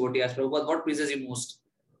devotee asked Prabhupada, what pleases you most?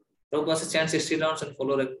 Prabhupada said, chant 16 rounds and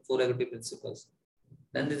follow 4 regulative principles.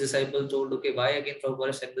 Then the disciple told, okay, why again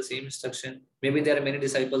Prabhupada said the same instruction? Maybe there are many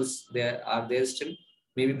disciples there still.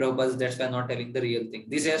 Maybe Prabhupada, that's why not telling the real thing.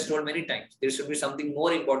 This he has told many times. There should be something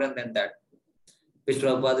more important than that, which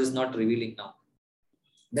Prabhupada is not revealing now.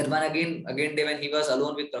 Then one again day when he was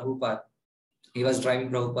alone with Prabhupada, he was driving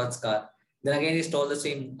Prabhupada's car. Then again he told asked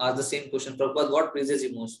the same question, Prabhupada, what pleases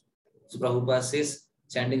you most? So Prabhupada says,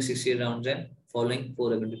 chanting 60 rounds and following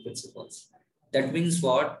 4 regulative principles. That means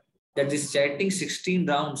what? That this chanting 16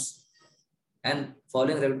 rounds and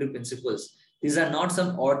following regulative principles, these are not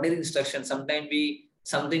some ordinary instructions. Sometimes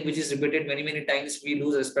something which is repeated many times, we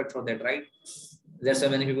lose respect for that, right? That's why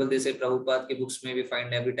many people, they say Prabhupada ke books may be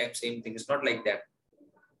find every time same thing. It's not like that.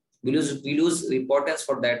 We lose importance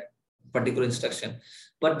for that particular instruction.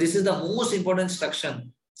 But this is the most important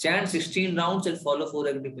instruction. Chant 16 rounds and follow 4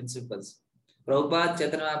 regulative principles. Prabhupada,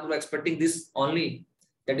 Chaitanya Mahaprabhu expecting this only,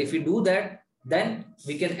 that if we do that, then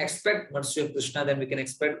we can expect mercy of Krishna, then we can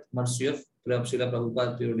expect mercy of Srila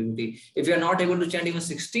Prabhupada, pure devotee. If you are not able to chant even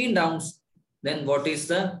 16 rounds, then what is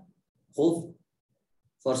the hope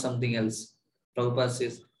for something else? Prabhupada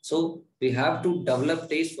says, so we have to develop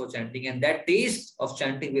taste for chanting, and that taste of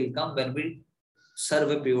chanting will come when we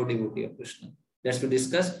serve a pure devotee of Krishna. Let's we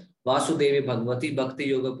discuss Vasudevi Bhagavati Bhakti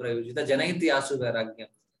Yoga Prayojita Janayati Asu Vairagyam.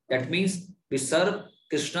 That means we serve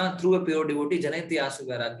Krishna through a pure devotee, Janayati Asu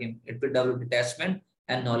Vairagyam. It will develop detachment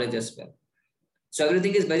and knowledge as well. So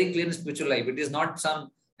everything is very clear in spiritual life. It is not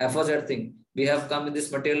some haphazard thing. We have come in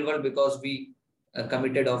this material world because we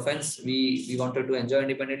committed offense. We wanted to enjoy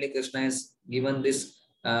independently. Krishna has given this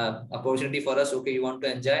opportunity for us. Okay, you want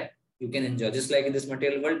to enjoy, you can enjoy. Just like in this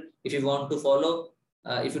material world, if you want to follow,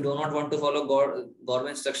 if you do not want to follow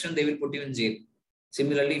government instruction, they will put you in jail.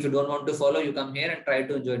 Similarly, if you don't want to follow, you come here and try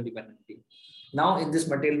to enjoy independently. Now in this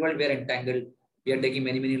material world, we are entangled. We are taking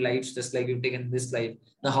many lives, just like we've taken this life.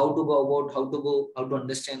 Now how to go about, how to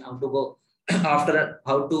understand, how to go after,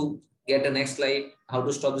 how to get a next life, how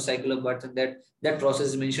to stop the cycle of birth, and that process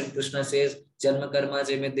is mentioned. Krishna says, Janma karma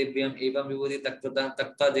jeme divyam evam vibhuti taktata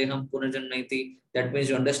takta deham punarjannaiti. That means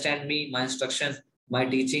you understand me, my instructions, my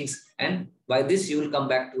teachings, and by this you will come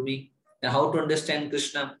back to me. Now how to understand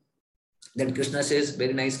Krishna? Then Krishna says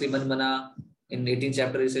very nicely, Manmana, in 18th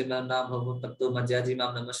chapter, he says,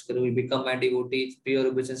 you become my devotee, pay your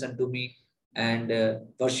obeisance unto me, and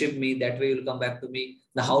worship me. That way you will come back to me.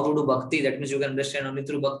 Now, how to do bhakti? That means you can understand only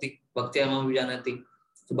through bhakti. Bhakti amam vijanati.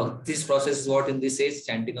 So, bhakti's process is what in this says,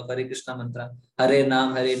 chanting of Hare Krishna mantra. Hare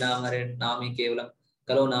Nam, Hare Nam, Hare Nami Kevalam.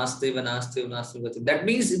 Kalo naste va naste va naste va. That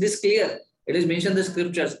means it is clear. It is mentioned in the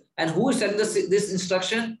scriptures. And who is telling this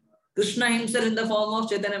instruction? Krishna himself in the form of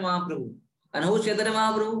Chaitanya Mahaprabhu. And who is Chaitanya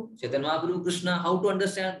Mahaprabhu? Chaitanya Mahaprabhu, Krishna. How to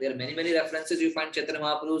understand? There are many references. You find Chaitanya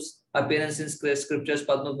Mahaprabhu's appearance in scriptures,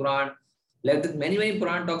 Padma Puran. Like many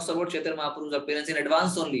Puran talks about Chaitanya Mahaprabhu's appearance in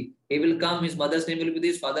advance only. He will come, his mother's name will be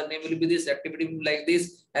this, father's name will be this, activity will be like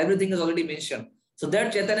this. Everything is already mentioned. So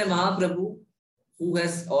that Chaitanya Mahaprabhu, who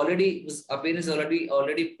has already, his appearance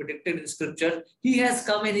already predicted in scripture, he has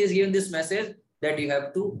come and he has given this message that you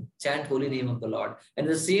have to chant holy name of the Lord. And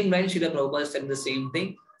the same line, Srila Prabhupada is telling the same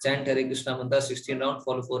thing. Chant Hare Krishna mantra 16 rounds,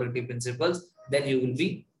 follow 480 principles, then you will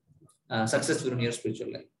be successful in your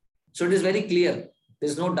spiritual life. So it is very clear. There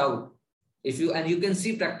is no doubt. If you can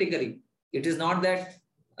see practically, it is not that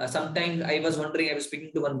sometimes I was wondering, I was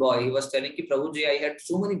speaking to one boy, he was telling me, Prabhuji, I had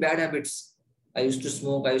so many bad habits. I used to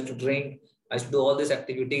smoke, I used to drink, I used to do all these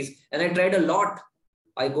activities, and I tried a lot.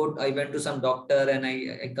 I went to some doctor and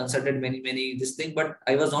I consulted many this thing, but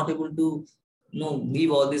I was not able to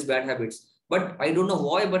leave all these bad habits. But I don't know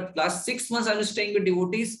why, but last 6 months I'm staying with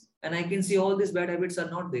devotees and I can see all these bad habits are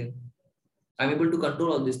not there. I'm able to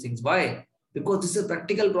control all these things. Why? Because this is a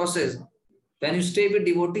practical process. When you stay with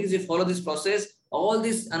devotees, you follow this process, all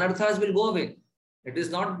these anarthas will go away. It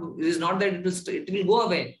is not that it will go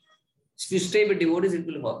away. If you stay with devotees, it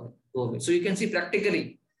will go away. So you can see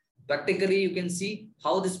practically you can see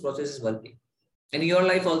how this process is working. In your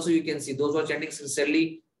life also, you can see those who are chanting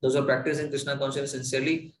sincerely, those who are practicing Krishna consciousness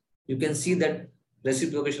sincerely, you can see that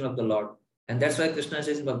reciprocation of the Lord. And that's why Krishna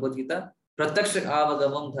says in Bhagavad Gita, Prataksha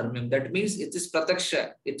avagamam dharmam. That means it is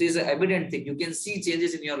prataksha. It is an evident thing. You can see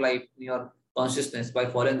changes in your life, in your consciousness by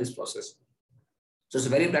following this process. So it's a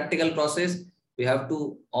very practical process. We have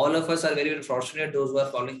to, all of us are very fortunate, those who are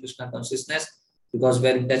following Krishna consciousness, because we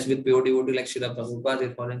are in touch with pure devotee like Srila Prabhupada,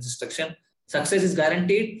 they follow instruction. Success is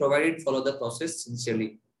guaranteed provided follow the process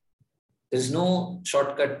sincerely. There is no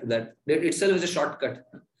shortcut to that. That itself is a shortcut.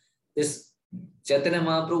 This Chaitanya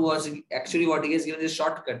Mahaprabhu was actually what he has given is a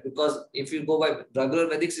shortcut, because if you go by regular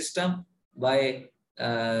Vedic system, by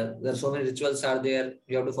there are so many rituals are there,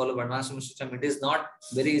 you have to follow Varnashram system. It is not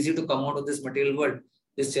very easy to come out of this material world.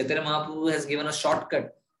 This Chaitanya Mahaprabhu has given a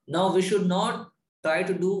shortcut. Now we should not try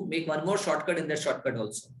to make one more shortcut in that shortcut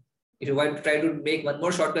also. If you try to make one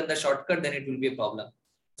more shortcut in the shortcut, then it will be a problem.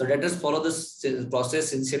 So let us follow this process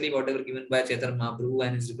sincerely, whatever given by Chaitanya Mahaprabhu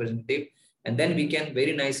and his representative, and then we can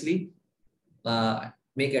very nicely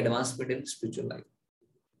make advancement in spiritual life.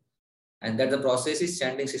 And that the process is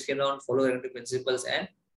chanting 16 rounds, following principles, and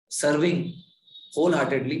serving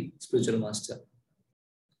wholeheartedly spiritual master.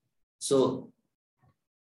 So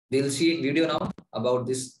we'll see a video now about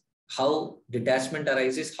this, how detachment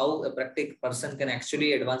arises, how a practical person can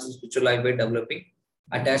actually advance in spiritual life by developing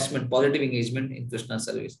attachment, positive engagement in Krishna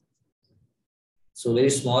service. So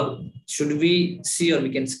very small. Should we see or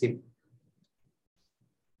we can skip?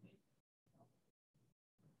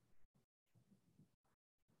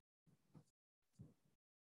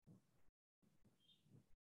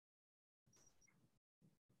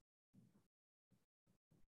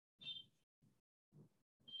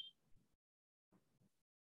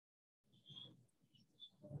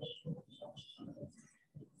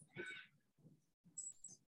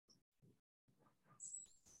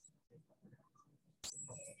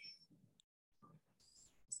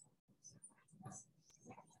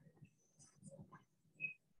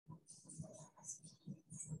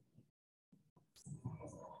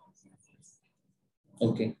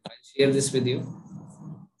 Okay, I'll share this with you.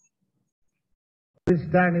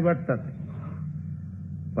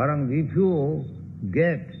 Parang, if you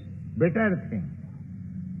get better thing,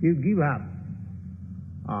 you give up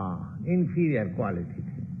inferior quality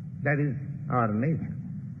thing. That is our nature.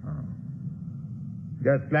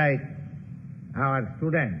 Just like our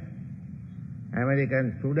students,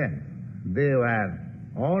 American students, they were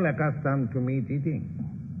all accustomed to meat eating.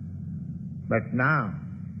 But now,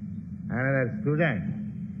 Another student,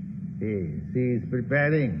 she is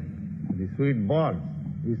preparing the sweet balls,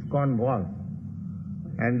 ISKCON balls,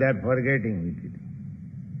 and they are forgetting meat eating.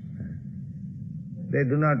 They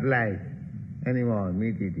do not like anymore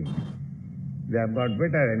meat eating. They have got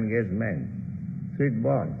better engagement, sweet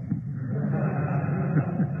balls.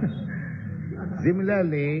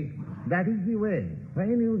 Similarly, that is the way.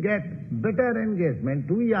 When you get better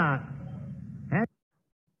engagement, we are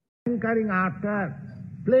hankering after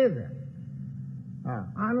pleasure.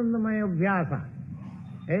 Anandamaya Vyasa.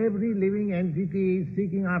 Every living entity is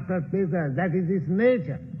seeking after pleasure. That is its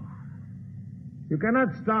nature. You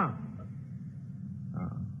cannot stop.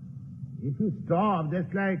 If you stop,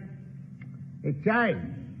 just like a child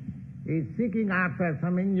is seeking after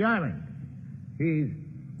some enjoyment, he is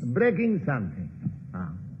breaking something.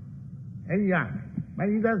 Enjoyment. But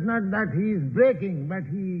he does not that he is breaking, but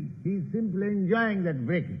he is simply enjoying that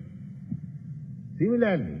breaking.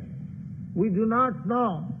 Similarly, we do not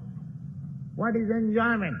know what is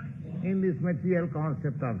enjoyment in this material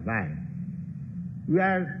concept of life. We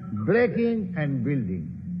are breaking and building.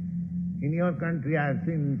 In your country I have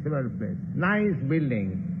seen in several places, nice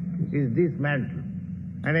building is dismantled.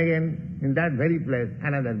 And again, in that very place,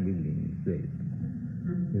 another building is raised.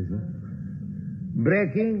 You see?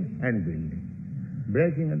 Breaking and building.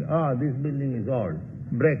 Breaking and, this building is old.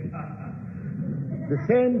 Breaking. The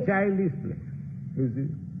same childish play. You see?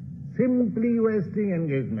 Simply wasting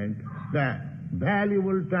engagement, the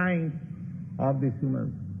valuable time of this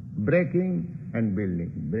human. Breaking and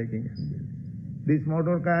building. Breaking and building. This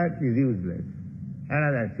motor car is useless.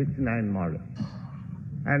 Another 69 model.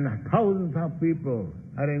 And thousands of people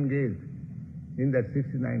are engaged in that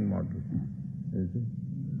 69 model. You see?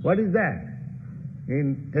 What is that?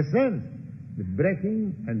 In essence, the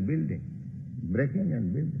breaking and building. Breaking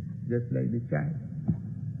and building, just like the child.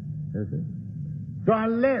 You see? So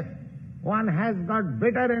unless one has got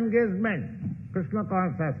better engagement, Krishna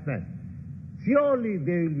consciousness, surely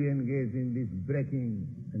they will be engaged in this breaking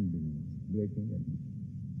and building. Breaking and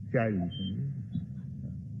childish engagement.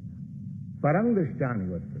 Parang drishyani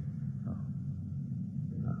vartate.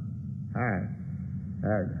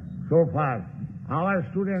 So far, our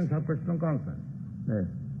students of Krishna consciousness,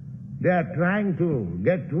 they are trying to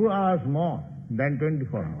get 2 hours more than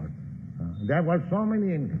 24 hours. They have got so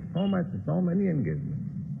many engagements.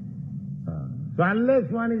 So unless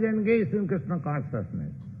one is engaged in Krishna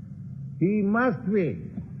consciousness, he must be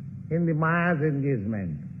in the Maya's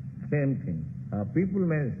engagement. Same thing. People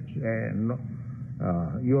may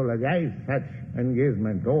eulogize such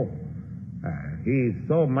engagement. He is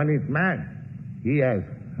so moneyed man. He has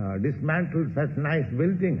dismantled such nice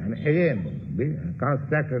building and again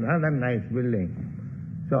constructed another nice building.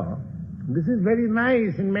 So, this is very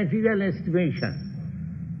nice in material estimation.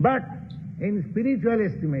 But in spiritual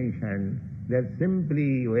estimation, they're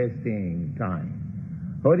simply wasting time.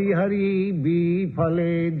 Hari Hari Bi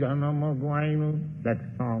Phale Janama Gwainu, that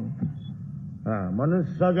song.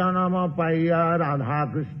 Manusya Janama Paiya Radha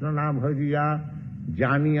Krishna Na Bhajiya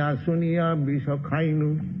Janiya Suniya Bisha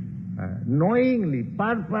Khainu. Knowingly,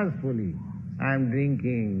 purposefully, I am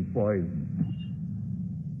drinking poison.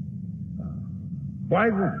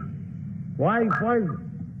 Poison. Why poison?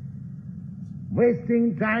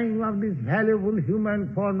 Wasting time of this valuable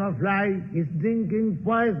human form of life is drinking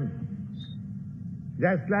poison.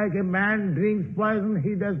 Just like a man drinks poison,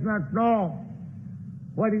 he does not know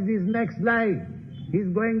what is his next life. He is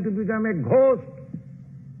going to become a ghost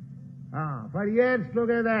for years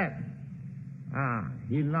together.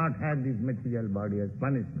 He will not have this material body as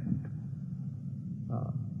punishment.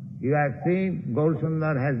 You have seen,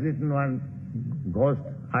 Gaurasundar has written one ghost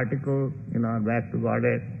article in our Back to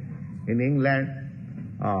Godhead in England.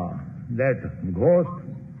 That ghost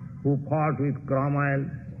who fought with Cromwell,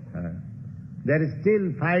 there is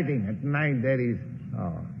still fighting. At night there is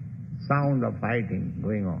sound of fighting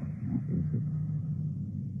going on.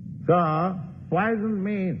 So, poison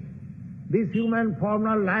means this human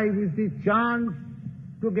formal life is the chance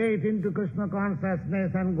to get into Krishna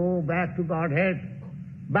consciousness and go back to Godhead.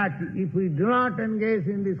 But if we do not engage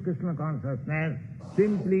in this Krishna consciousness,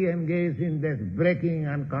 simply engage in this breaking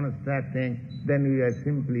and constructing, then we are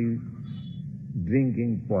simply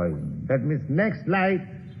drinking poison. That means next life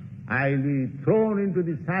I will be thrown into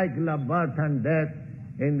the cycle of birth and death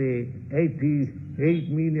in the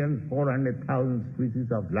 88,400,000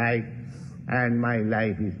 species of life, and my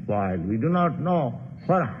life is spoiled. We do not know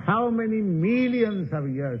for how many millions of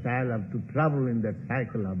years I will have to travel in that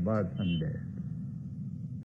cycle of birth and death.